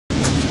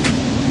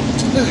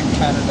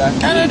Canada.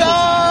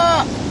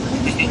 Canada!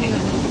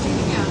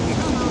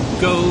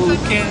 Go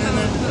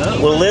Canada.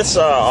 Will this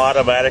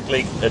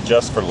automatically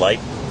adjust for light?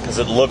 Because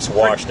it looks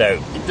washed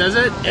out. Does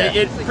it? Yeah.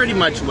 It pretty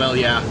much will,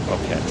 yeah.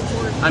 Okay.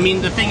 I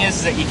mean, the thing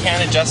is that you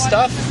can adjust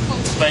stuff,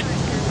 but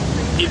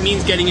it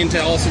means getting into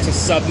all sorts of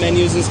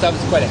sub-menus and stuff.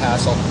 It's quite a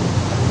hassle.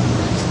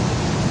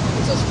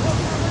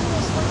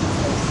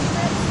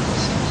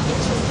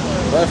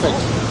 Perfect.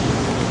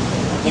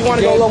 You want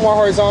to go a little more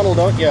horizontal,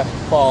 don't you,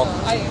 Paul?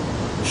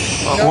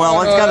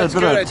 Well, it's got a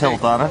bit of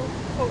tilt on it.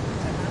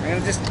 I'm going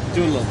to just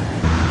do a little bit.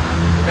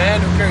 The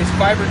man who carries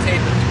fiber tape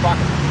in his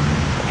pocket.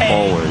 Hey.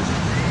 Always.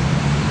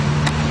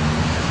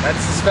 That's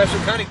a special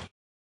kind of...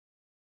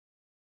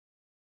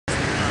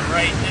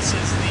 Alright, this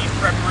is the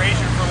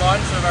preparation for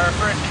launch of our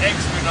first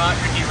extronaut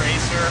Ricky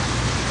Racer,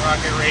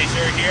 Rocket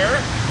Racer here.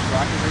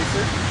 Rocket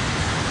Racer.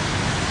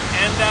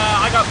 And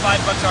I got $5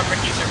 on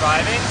Ricky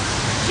surviving.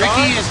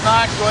 Ricky is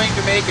not going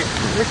to make it.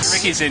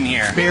 Ricky's in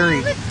here.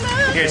 Barry.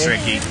 Here's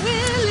Ricky.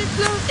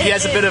 He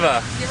has a bit of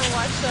a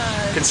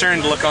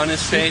concerned look on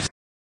his face.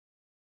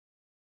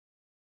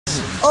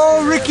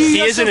 Oh, Ricky,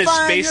 he is in his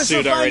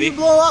spacesuit already. You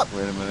blow up.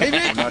 Wait a minute.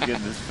 Hey, I'm not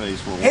getting his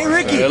face. Hey,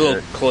 Ricky. A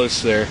little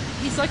close there.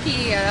 He's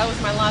lucky that was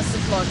my last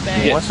Ziploc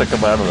bag. He wants to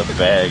come out of the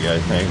bag, I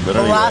think. But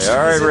anyway, all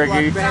right,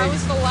 Ricky. That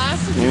was the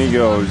last of the In he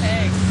goes.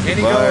 In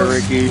he Bye,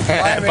 goes. Ricky.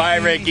 Bye,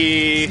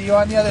 Ricky. See you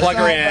on the other Plug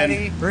her side, in.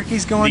 buddy.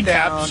 Ricky's going The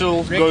down.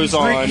 capsule goes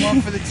on.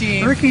 One for the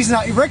team. Ricky's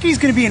going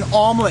to be an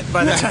omelet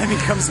by the time he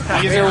comes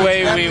back. Either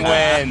way, we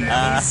win.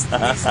 He's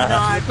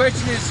not. The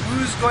question is,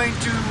 who's going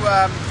to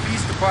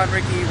feast upon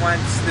Ricky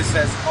once this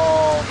says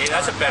all? Hey,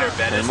 that's a better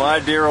bet. And my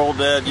dear old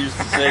dad used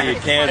to say you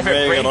can't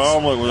make an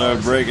omelet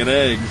without breaking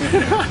eggs.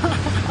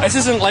 This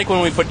isn't like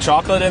when we put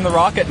chocolate in the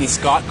rocket and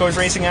Scott goes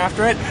racing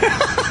after it.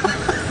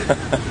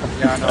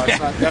 Yeah, no, it's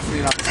not,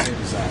 definitely not the same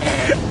as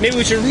that. Maybe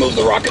we should remove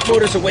the rocket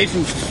motors away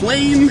from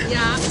flame.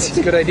 Yeah. That's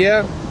a good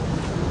idea.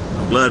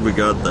 I'm glad we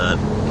got that.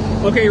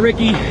 Okay,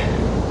 Ricky.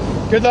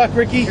 Good luck,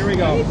 Ricky. Here we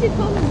go. Why did you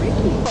call him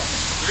Ricky?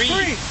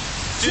 3,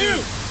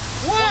 2,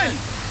 1.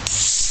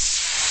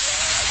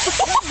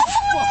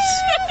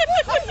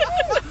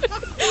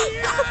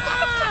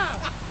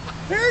 Yeah!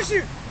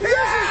 Parachute!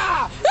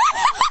 Parachute!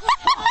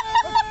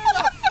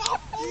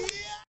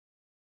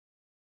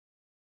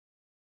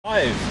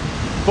 5,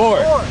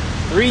 4,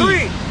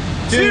 3,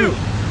 2,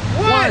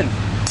 1.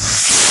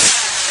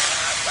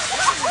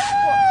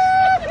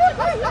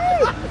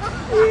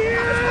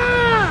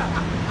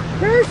 Yeah!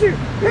 Parachute!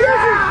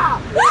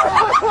 Parachute!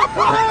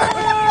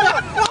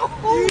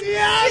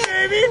 Yeah,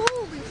 baby!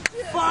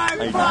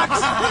 $5!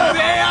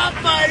 Pay up,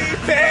 buddy!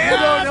 Pay up! You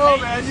don't know,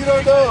 man. You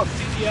don't know.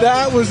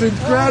 That was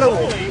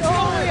incredible.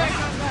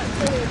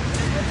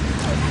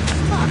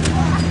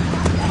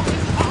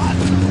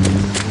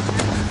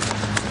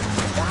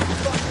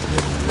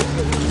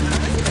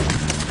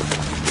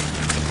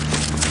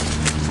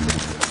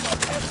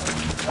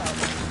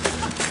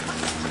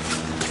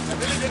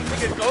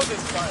 It goes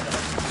this far, though.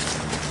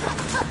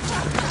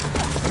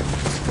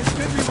 It's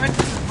good we went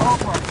to the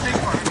ballpark. Take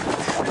part.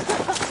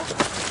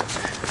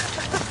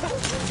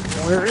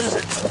 Where is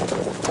it?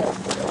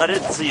 I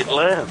didn't see it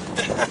land.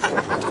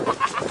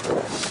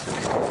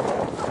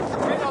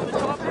 Right on the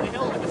top of the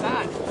hill, look at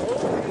that.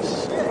 Holy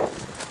shit.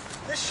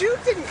 The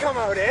chute didn't come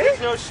out, eh?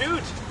 There's no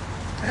chute.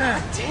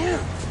 God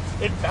damn.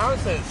 It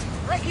bounces.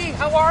 Ricky,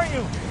 how are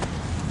you?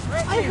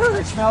 Ricky.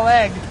 I smell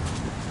egg.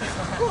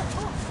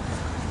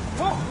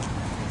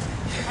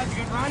 That's a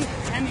good run.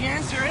 And the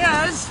answer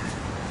is...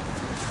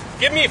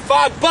 Give me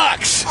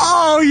 $5.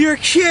 Oh, you're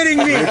kidding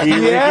me. Ricky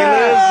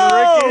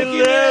lives.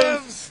 Ricky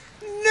lives.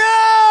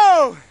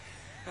 No!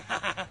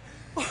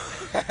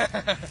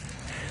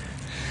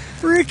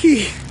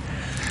 Ricky.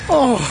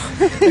 Oh,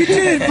 you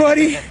did it,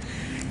 buddy.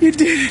 You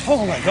did it.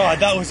 Oh my God,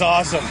 that was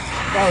awesome.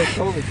 That was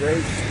totally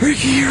great.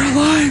 Ricky, you're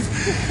alive.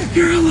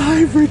 You're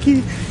alive,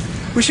 Ricky.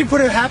 We should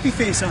put a happy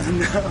face on him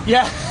now.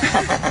 Yeah.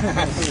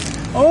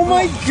 Oh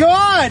my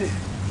God.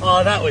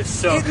 Oh, that was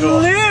so It cool.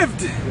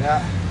 lived.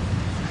 Yeah.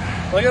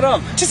 Look at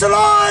him. Just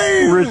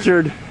alive.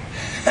 Richard.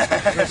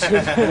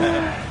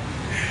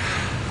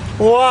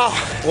 Wow.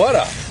 What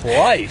a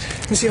flight.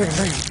 Let me see if I can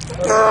bring him.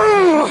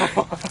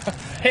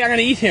 Hey, I'm going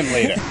to eat him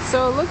later.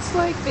 So it looks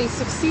like they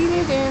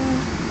succeeded in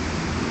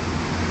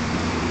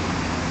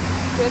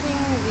getting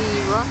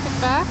the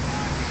rocket back.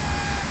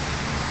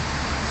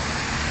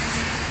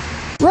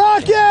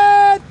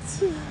 Rocket!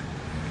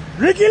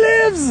 Ricky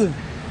lives!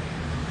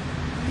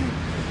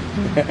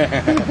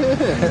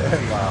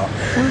 Wow.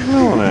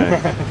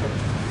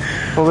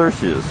 Well, there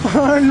she is.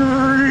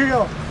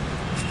 Unreal.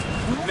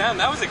 Man,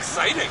 that was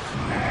exciting.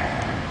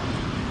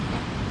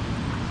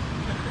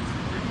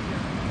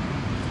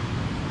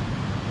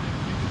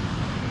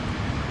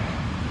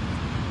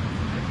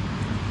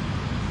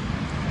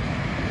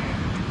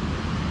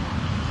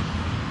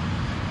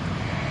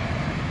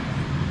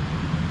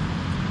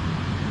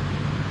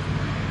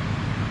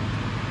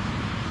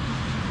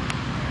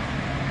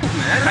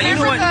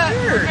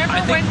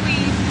 Remember when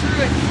we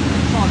threw it?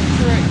 Well,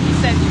 threw it. He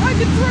said, "I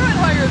could throw it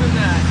higher than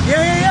that."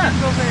 Yeah, yeah, yeah.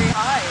 Go very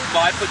high.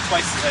 well, I put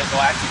twice,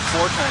 well, actually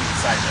 4 times the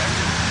size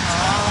engine.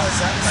 Oh, is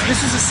that, so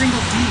this was a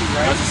single D,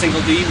 right? That was a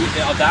single D.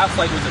 That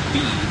flight was a B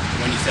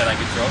when you said I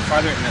could throw it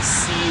farther, and a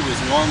C was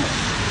normal,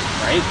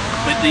 right?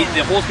 But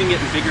the hole's been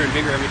getting bigger and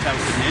bigger every time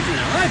it's an engine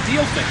now.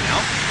 Deal fit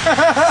now.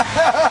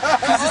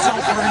 Because it's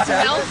all burnt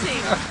out. melting.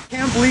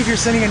 Can't believe you're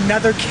sending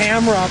another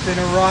camera up in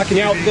a rocket.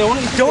 Yeah, the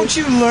only don't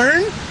you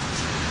learn?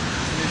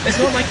 It's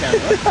not my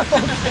camera.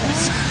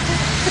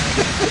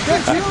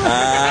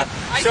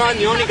 Sean,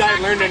 the only guy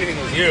that learned anything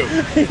was you.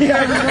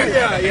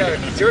 yeah.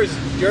 Yours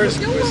You know was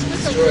what was a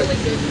destroyed. really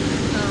good,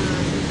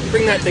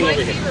 Bring that thing my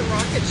over here. favorite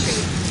rocket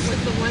shoot was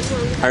the one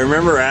where we I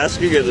remember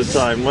asking at the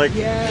time, like,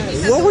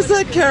 Yes. what was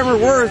that camera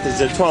worth? Is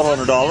it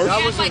 $1,200?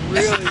 That was a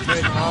really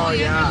good. Oh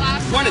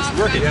yeah. One, it's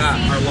working.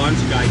 Yeah. Our launch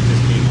guide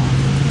just came on.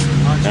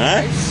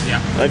 Huh?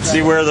 Yeah. Let's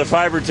see where the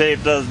fiber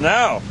tape does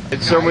now.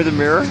 Show me the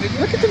mirror.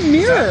 Look at the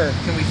mirror.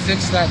 Can we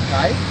fix that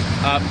guy?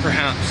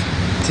 Perhaps.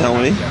 Tell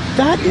me.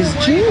 That is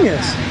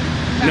genius.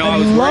 No, I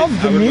was love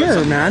worried- the I would've put mirror,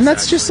 something man. else,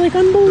 That's just like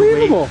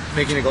unbelievable.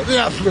 Making it go,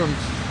 yeah, boom.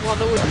 well,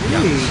 there was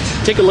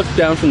Take a look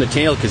down from the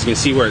tail because you can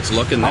see where it's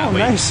looking that Oh, way.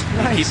 nice.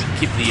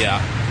 Keep the.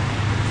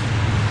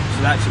 So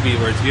that should be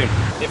where it's viewing.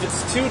 If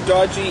it's too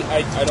dodgy,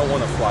 I don't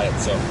want to fly it.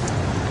 So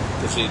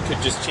if it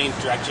could just change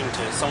direction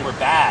to somewhere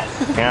bad.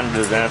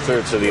 Canada's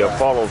answer to the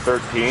Apollo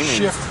 13.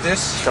 Shift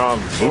this Sean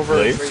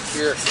over deeply. right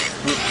here.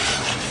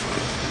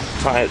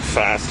 Tie it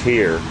fast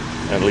here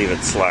and leave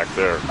it slack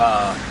there.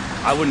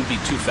 I wouldn't be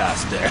too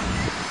fast there.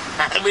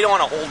 We don't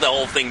want to hold the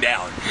whole thing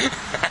down.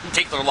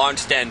 Take the launch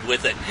stand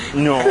with it.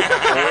 No.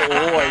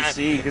 Oh, I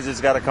see, because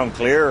it's got to come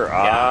clear.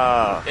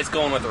 Ah. It's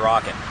going with the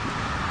rocket.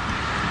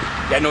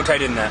 Yeah, no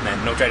tight in that,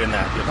 man. No tight in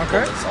that. You have to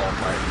pull this all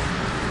apart.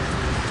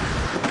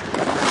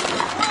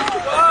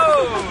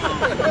 Whoa!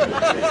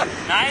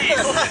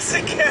 Nice. That's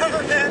a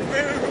cameraman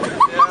move.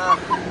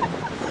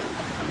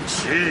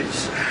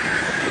 Jeez.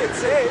 It's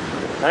safe.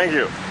 Thank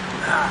you.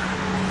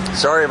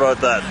 Sorry about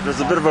that.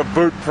 There's a bit of a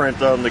boot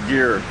print on the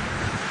gear.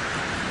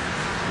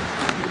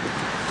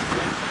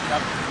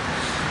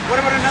 What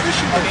about another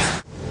shoot?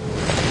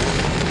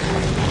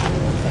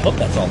 I hope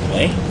that's all the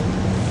way.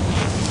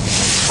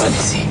 Let me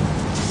see.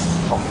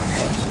 Oh,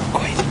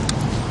 quite.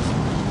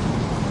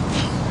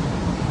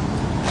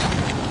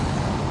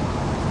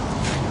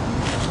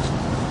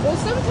 well,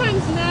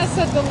 sometimes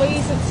NASA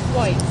delays its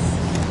flights.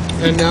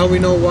 And now we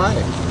know why.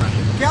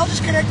 Okay, I'll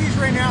just connect these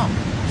right now.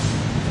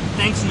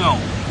 Thanks, no.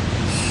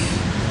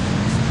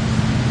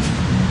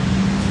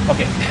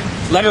 Okay,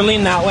 let her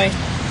lean that way.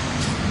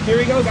 Here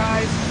we go,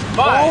 guys. Oh,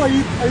 Bye. are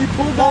you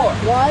pulled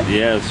that wide?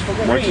 Yes,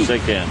 as much as I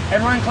can.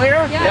 Everyone clear?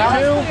 Yeah,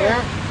 Two,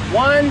 clear.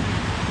 1.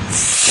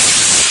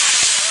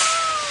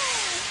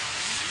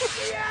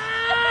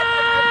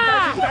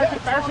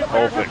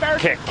 Open.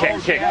 Kick.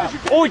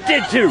 Oh, it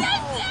did too.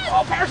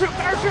 Oh, parachute.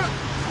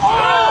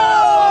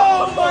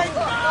 Oh my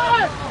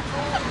God!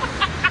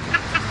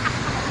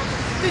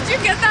 Did you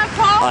get that,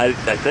 Paul? I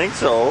think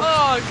so.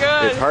 Oh,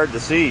 good. It's hard to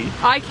see.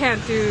 I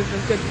can't do the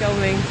good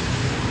filming.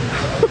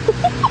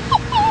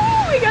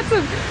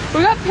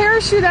 we got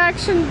parachute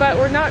action, but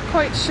we're not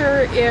quite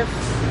sure if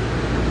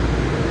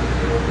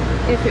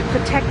it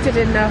protected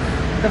enough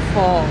the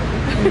fall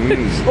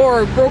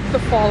or broke the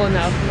fall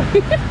enough.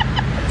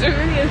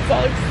 Julian is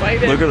all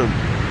excited. Look at him.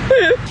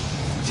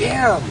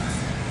 Damn!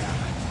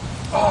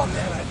 Oh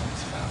man,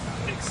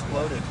 it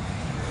exploded.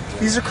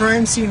 These are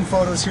crime scene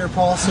photos here,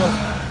 Paul. So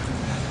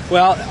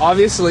Well,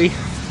 obviously,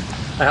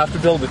 I have to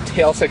build the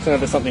tail section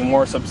into something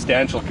more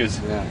substantial because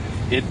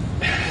the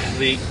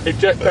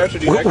eject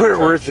parachute.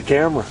 Where's the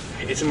camera?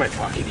 It's in my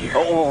pocket here.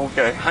 Oh,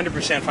 okay.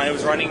 100% fine. It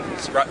was running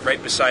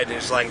right beside it. It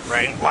was lying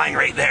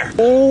right there.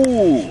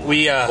 Oh.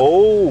 We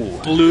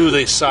Oh. blew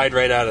the side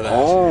right out of that.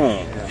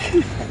 Oh.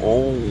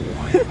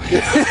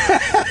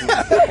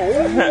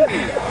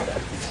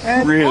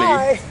 and Really?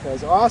 that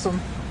was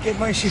awesome. Get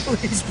my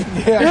shoelace.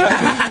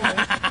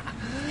 Yeah.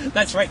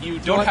 That's right. You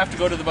don't have to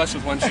go to the bus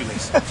with one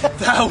shoelace.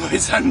 That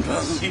was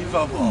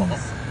unbelievable.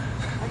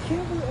 I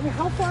can't believe. I mean,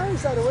 how far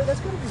is that away? That's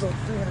got to be about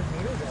 300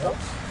 meters. Right?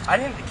 I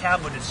didn't think the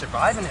cab would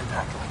survive an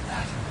impact like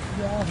that.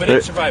 Yeah. But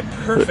it survived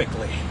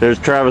perfectly. There's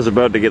Travis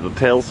about to get the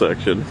tail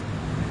section. You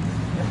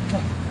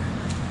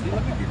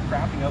look like you're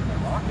crapping out my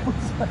rocket.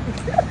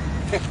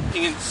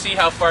 You can see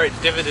how far it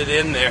divoted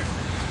in there.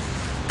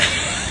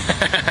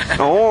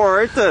 Oh, all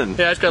right then.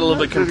 Yeah, it's got a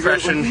little bit of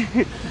compression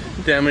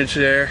damage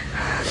there.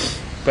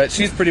 But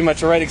she's pretty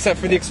much alright except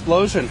for the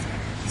explosion.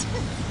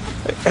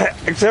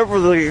 Except for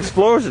the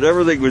explosion,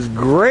 everything was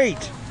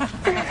great.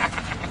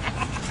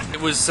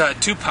 It was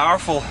too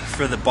powerful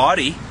for the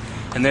body,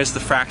 and there's the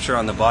fracture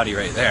on the body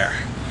right there.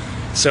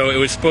 So it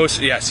was supposed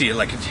to, see,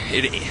 like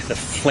the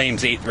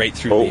flames ate right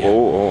through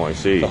Oh, I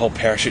see. the whole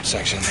parachute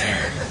section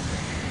there.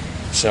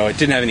 So it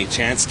didn't have any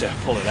chance to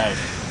pull it out.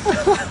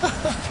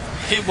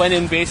 It went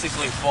in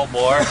basically full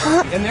bore.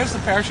 And there's the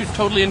parachute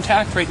totally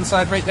intact right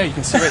inside right there. You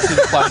can see right through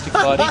the plastic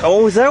body.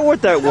 Oh, is that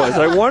what that was?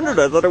 I wondered.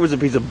 I thought it was a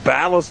piece of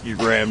ballast you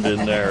rammed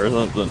in there or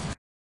something.